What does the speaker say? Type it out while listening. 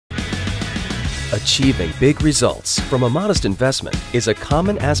Achieving big results from a modest investment is a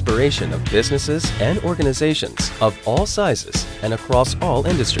common aspiration of businesses and organizations of all sizes and across all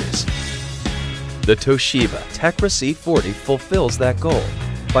industries. The Toshiba Tecra C40 fulfills that goal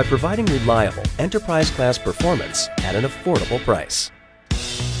by providing reliable enterprise-class performance at an affordable price.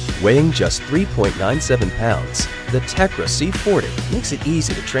 Weighing just 3.97 pounds, the Tecra C40 makes it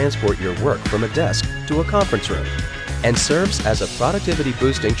easy to transport your work from a desk to a conference room and serves as a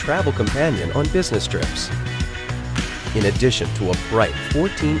productivity-boosting travel companion on business trips. In addition to a bright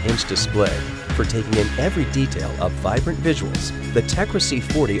 14-inch display for taking in every detail of vibrant visuals, the Tecra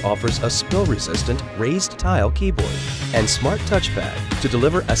C40 offers a spill-resistant raised tile keyboard and smart touchpad to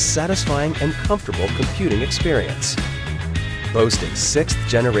deliver a satisfying and comfortable computing experience. Boasting 6th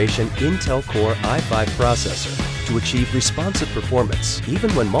generation Intel Core i5 processor to achieve responsive performance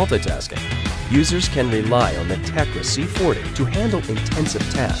even when multitasking, users can rely on the Tecra C40 to handle intensive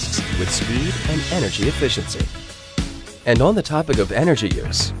tasks with speed and energy efficiency. And on the topic of energy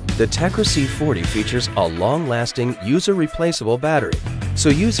use, the Tecra C40 features a long-lasting, user-replaceable battery, so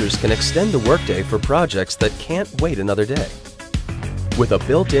users can extend the workday for projects that can't wait another day. With a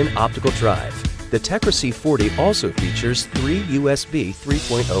built-in optical drive, the Tecra C40 also features 3 USB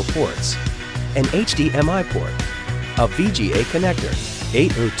 3.0 ports, an HDMI port, a VGA connector,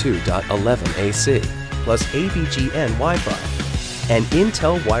 802.11 AC, plus AVGN Wi-Fi, and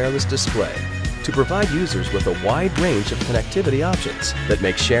Intel wireless display to provide users with a wide range of connectivity options that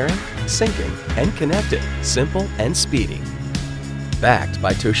make sharing, syncing, and connecting simple and speedy. Backed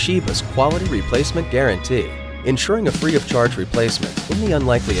by Toshiba's quality replacement guarantee, ensuring a free-of-charge replacement in the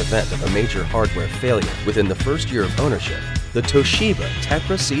unlikely event of a major hardware failure within the first year of ownership, the Toshiba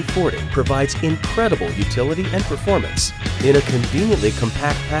Tecra C40 provides incredible utility and performance in a conveniently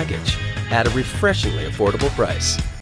compact package at a refreshingly affordable price.